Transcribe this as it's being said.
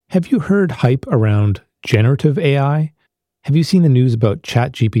Have you heard hype around generative AI? Have you seen the news about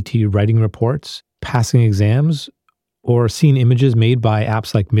ChatGPT writing reports, passing exams, or seen images made by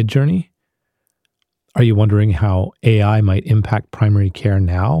apps like Midjourney? Are you wondering how AI might impact primary care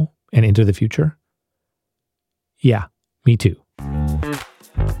now and into the future? Yeah, me too.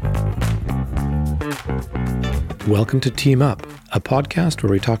 Welcome to Team Up, a podcast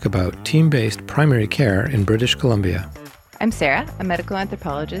where we talk about team-based primary care in British Columbia. I'm Sarah, a medical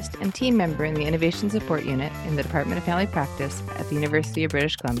anthropologist and team member in the Innovation Support Unit in the Department of Family Practice at the University of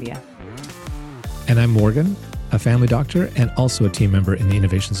British Columbia. And I'm Morgan, a family doctor and also a team member in the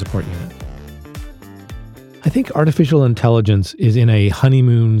Innovation Support Unit. I think artificial intelligence is in a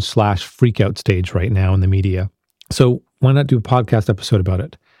honeymoon/freakout stage right now in the media. So why not do a podcast episode about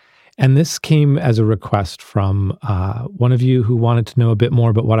it? And this came as a request from one of you who wanted to know a bit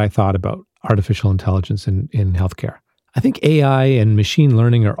more about what I thought about artificial intelligence in healthcare. I think AI and machine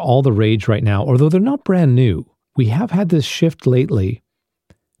learning are all the rage right now, although they're not brand new. We have had this shift lately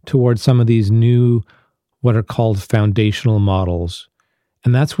towards some of these new, what are called foundational models.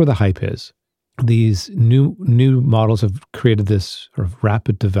 And that's where the hype is. These new models have created this sort of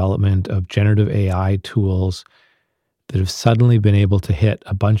rapid development of generative AI tools that have suddenly been able to hit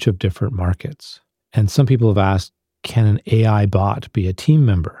a bunch of different markets. And some people have asked, can an AI bot be a team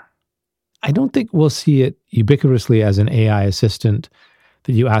member? I don't think we'll see it ubiquitously as an AI assistant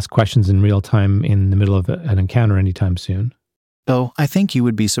that you ask questions in real time in the middle of an encounter anytime soon. Oh, I think you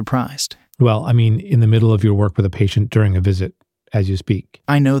would be surprised. Well, I mean, in the middle of your work with a patient during a visit as you speak.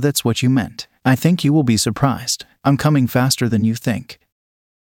 I know that's what you meant. I think you will be surprised. I'm coming faster than you think.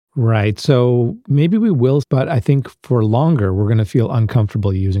 Right. So maybe we will, but I think for longer, we're going to feel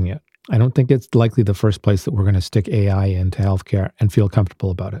uncomfortable using it. I don't think it's likely the first place that we're going to stick AI into healthcare and feel comfortable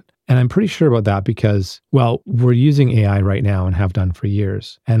about it. And I'm pretty sure about that because, well, we're using AI right now and have done for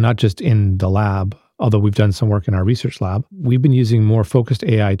years. And not just in the lab, although we've done some work in our research lab. We've been using more focused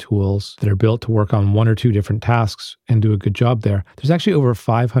AI tools that are built to work on one or two different tasks and do a good job there. There's actually over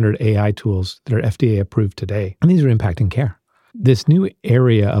 500 AI tools that are FDA approved today, and these are impacting care. This new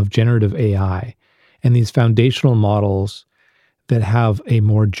area of generative AI and these foundational models that have a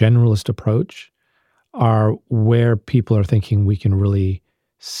more generalist approach are where people are thinking we can really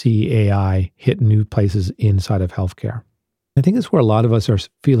see AI hit new places inside of healthcare. I think it's where a lot of us are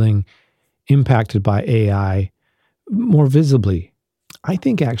feeling impacted by AI more visibly. I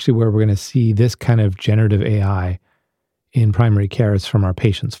think actually where we're going to see this kind of generative AI in primary care is from our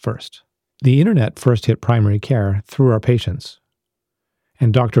patients first. The internet first hit primary care through our patients.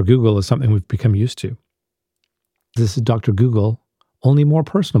 And Dr. Google is something we've become used to. This is Dr. Google, only more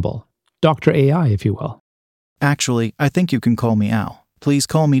personable. Dr. AI, if you will. Actually, I think you can call me Al. Please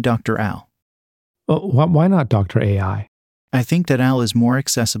call me Dr. Al. Why not Dr. AI? I think that Al is more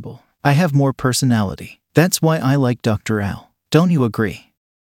accessible. I have more personality. That's why I like Dr. Al. Don't you agree?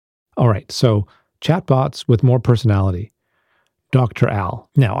 All right, so chatbots with more personality. Dr. Al.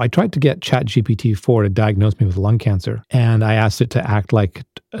 Now, I tried to get ChatGPT-4 to diagnose me with lung cancer, and I asked it to act like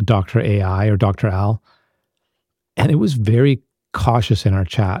a Dr. AI or Dr. Al, and it was very cautious in our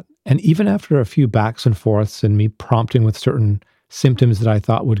chat. And even after a few backs and forths and me prompting with certain symptoms that I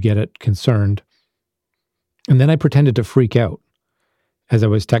thought would get it concerned, and then I pretended to freak out as I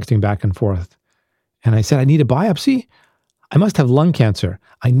was texting back and forth. And I said, I need a biopsy? I must have lung cancer.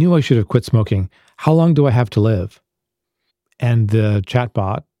 I knew I should have quit smoking. How long do I have to live? And the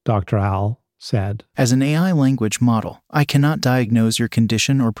chatbot, Dr. Al, said, as an AI language model, I cannot diagnose your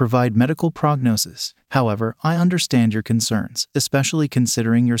condition or provide medical prognosis. However, I understand your concerns, especially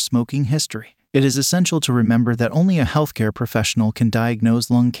considering your smoking history. It is essential to remember that only a healthcare professional can diagnose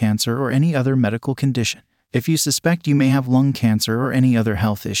lung cancer or any other medical condition. If you suspect you may have lung cancer or any other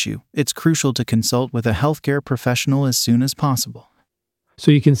health issue, it's crucial to consult with a healthcare professional as soon as possible.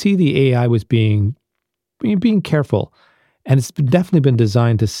 So you can see the AI was being careful. And it's definitely been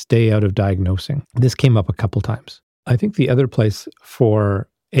designed to stay out of diagnosing. This came up a couple times. I think the other place for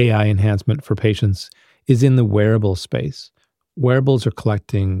AI enhancement for patients is in the wearable space. Wearables are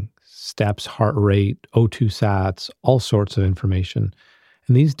collecting steps, heart rate, O2 sats, all sorts of information.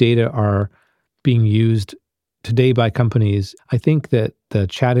 And these data are being used today by companies. I think that the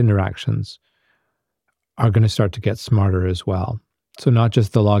chat interactions are going to start to get smarter as well. So not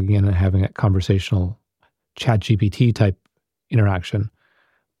just the logging in and having a conversational ChatGPT type interaction,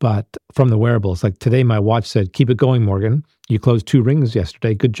 but from the wearables. Like today, my watch said, keep it going, Morgan. You closed 2 rings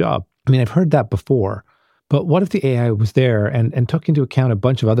yesterday. Good job. I mean, I've heard that before, but what if the AI was there and took into account a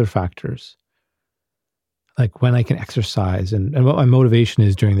bunch of other factors? Like when I can exercise and what my motivation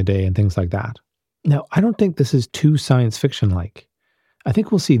is during the day and things like that. Now, I don't think this is too science fiction-like. I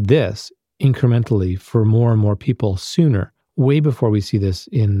think we'll see this incrementally for more and more people sooner, way before we see this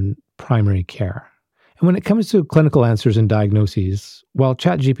in primary care. And when it comes to clinical answers and diagnoses, while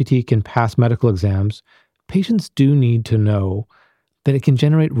ChatGPT can pass medical exams, patients do need to know that it can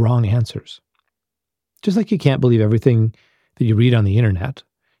generate wrong answers. Just like you can't believe everything that you read on the internet,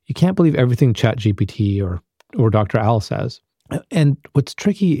 you can't believe everything ChatGPT or Dr. Al says. And what's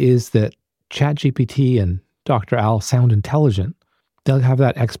tricky is that ChatGPT and Dr. Al sound intelligent. They'll have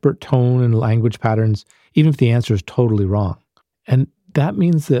that expert tone and language patterns, even if the answer is totally wrong. And that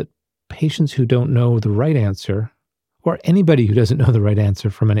means that patients who don't know the right answer, or anybody who doesn't know the right answer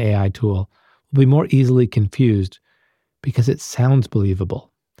from an AI tool, will be more easily confused because it sounds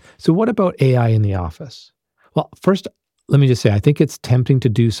believable. So what about AI in the office? Well, first, let me just say, I think it's tempting to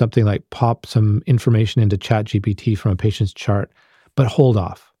do something like pop some information into ChatGPT from a patient's chart, but hold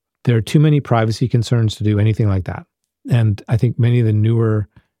off. There are too many privacy concerns to do anything like that. And I think many of the newer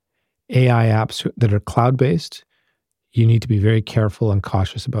AI apps that are cloud-based, you need to be very careful and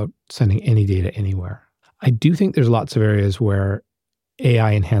cautious about sending any data anywhere. I do think there's lots of areas where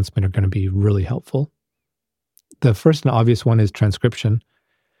AI enhancement are going to be really helpful. The first and obvious one is transcription.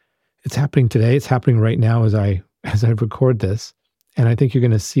 It's happening today. It's happening right now as I record this. And I think you're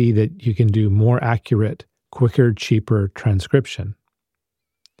going to see that you can do more accurate, quicker, cheaper transcription.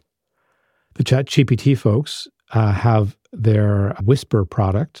 The ChatGPT folks have their Whisper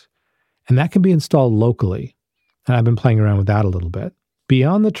product, and that can be installed locally. And I've been playing around with that a little bit.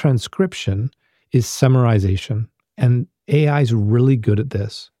 Beyond the transcription is summarization. And AI is really good at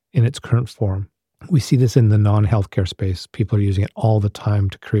this in its current form. We see this in the non-healthcare space. People are using it all the time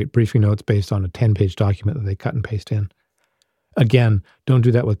to create briefing notes based on a 10-page document that they cut and paste in. Again, don't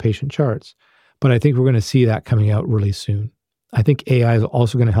do that with patient charts. But I think we're going to see that coming out really soon. I think AI is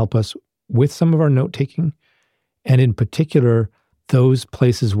also going to help us with some of our note-taking, and in particular, those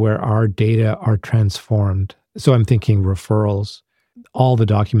places where our data are transformed. So I'm thinking referrals, all the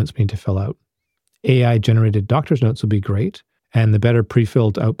documents we need to fill out. AI-generated doctor's notes will be great, and the better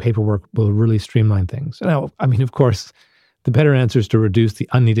pre-filled out paperwork will really streamline things. Now, I mean, of course, the better answer is to reduce the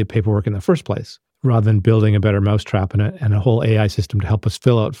unneeded paperwork in the first place, rather than building a better mousetrap and a whole AI system to help us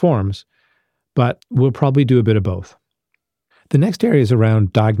fill out forms. But we'll probably do a bit of both. The next area is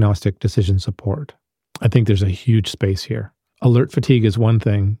around diagnostic decision support. I think there's a huge space here. Alert fatigue is one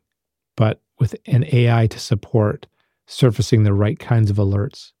thing, but with an AI to support surfacing the right kinds of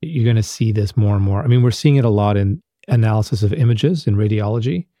alerts, you're going to see this more and more. I mean, we're seeing it a lot in analysis of images in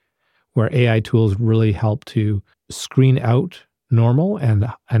radiology, where AI tools really help to screen out normal and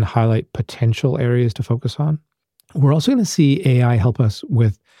highlight potential areas to focus on. We're also going to see AI help us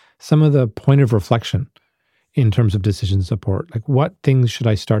with some of the point of reflection in terms of decision support. Like, what things should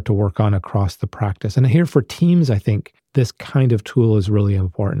I start to work on across the practice? And here for teams, I think this kind of tool is really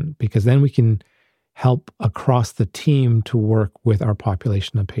important, because then we can help across the team to work with our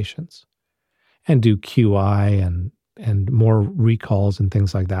population of patients and do QI and more recalls and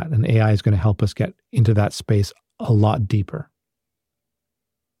things like that. And AI is going to help us get into that space a lot deeper.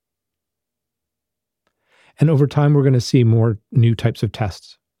 And over time, we're going to see more new types of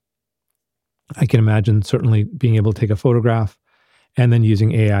tests. I can imagine certainly being able to take a photograph and then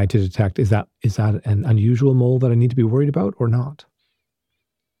using AI to detect, is that an unusual mole that I need to be worried about or not?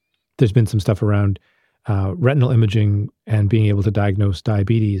 There's been some stuff around retinal imaging and being able to diagnose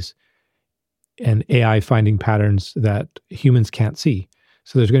diabetes, and AI finding patterns that humans can't see.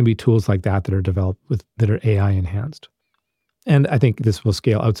 So there's going to be tools like that that are developed that are AI enhanced. And I think this will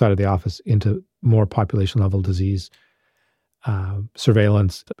scale outside of the office into more population level disease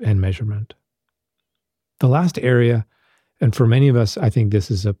surveillance and measurement. The last area, and for many of us, I think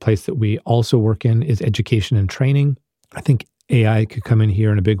this is a place that we also work in, is education and training. I think AI could come in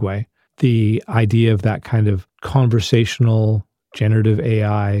here in a big way. The idea of that kind of conversational generative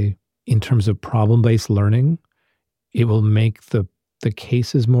AI in terms of problem-based learning, it will make the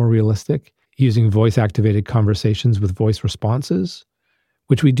cases more realistic, using voice-activated conversations with voice responses,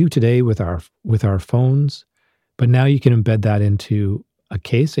 which we do today with our phones. But now you can embed that into a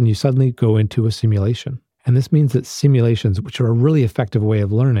case and you suddenly go into a simulation. And this means that simulations, which are a really effective way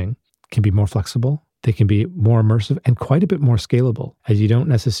of learning, can be more flexible, they can be more immersive, and quite a bit more scalable, as you don't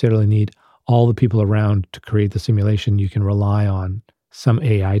necessarily need all the people around to create the simulation. You can rely on some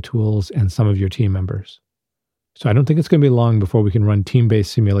AI tools and some of your team members. So I don't think it's going to be long before we can run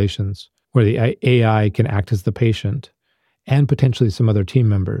team-based simulations where the AI can act as the patient and potentially some other team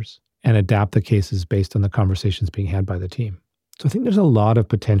members and adapt the cases based on the conversations being had by the team. So I think there's a lot of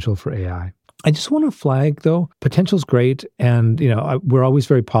potential for AI. I just want to flag, though, potential's great. And, we're always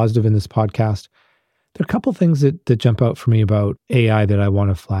very positive in this podcast. There are a couple things that jump out for me about AI that I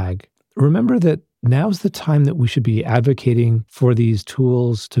want to flag. Remember that now's the time that we should be advocating for these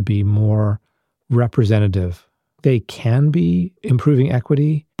tools to be more representative. They can be improving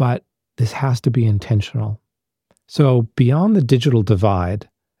equity, but this has to be intentional. So beyond the digital divide,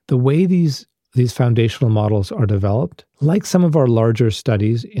 the way these foundational models are developed, like some of our larger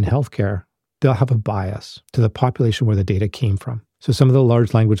studies in healthcare, they'll have a bias to the population where the data came from. So some of the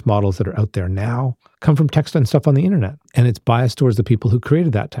large language models that are out there now come from text and stuff on the internet, and it's biased towards the people who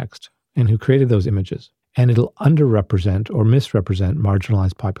created that text and who created those images. And it'll underrepresent or misrepresent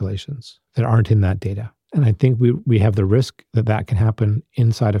marginalized populations that aren't in that data. And I think we have the risk that that can happen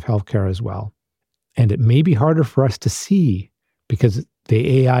inside of healthcare as well. And it may be harder for us to see because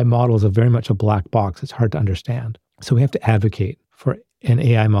the AI models are very much a black box. It's hard to understand. So we have to advocate for an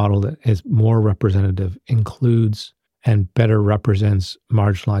AI model that is more representative, includes and better represents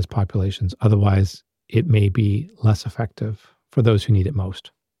marginalized populations. Otherwise, it may be less effective for those who need it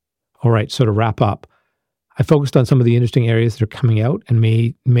most. All right, so to wrap up, I focused on some of the interesting areas that are coming out and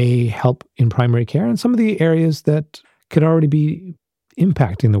may help in primary care, and some of the areas that could already be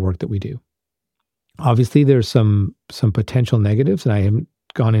impacting the work that we do. Obviously, there's some potential negatives, and I haven't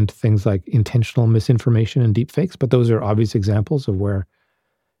gone into things like intentional misinformation and deepfakes, but those are obvious examples of where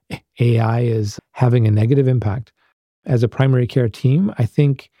AI is having a negative impact. As a primary care team, I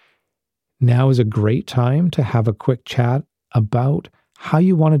think now is a great time to have a quick chat about how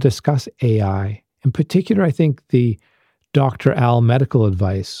you want to discuss AI. In particular, I think the Dr. Al medical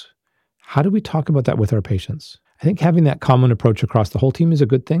advice. How do we talk about that with our patients? I think having that common approach across the whole team is a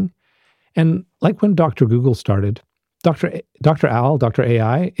good thing. And like when Dr. Google started, Dr. Al, Dr.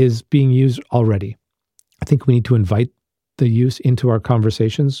 AI is being used already. I think we need to invite the use into our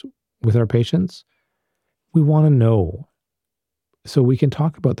conversations with our patients. We want to know so we can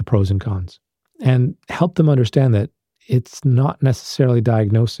talk about the pros and cons and help them understand that it's not necessarily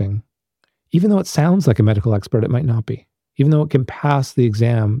diagnosing. Even though it sounds like a medical expert, it might not be. Even though it can pass the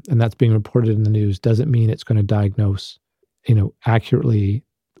exam and that's being reported in the news, doesn't mean it's going to diagnose, accurately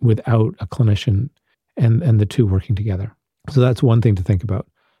without a clinician and the two working together. So that's one thing to think about.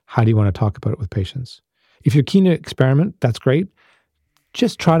 How do you want to talk about it with patients? If you're keen to experiment, that's great.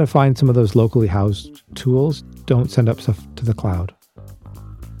 Just try to find some of those locally housed tools. Don't send up stuff to the cloud.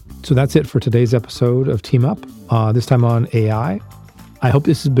 So that's it for today's episode of Team Up, this time on AI. I hope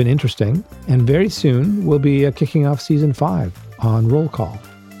this has been interesting, and very soon we'll be kicking off Season 5 on Roll Call.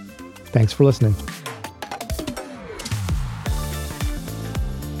 Thanks for listening.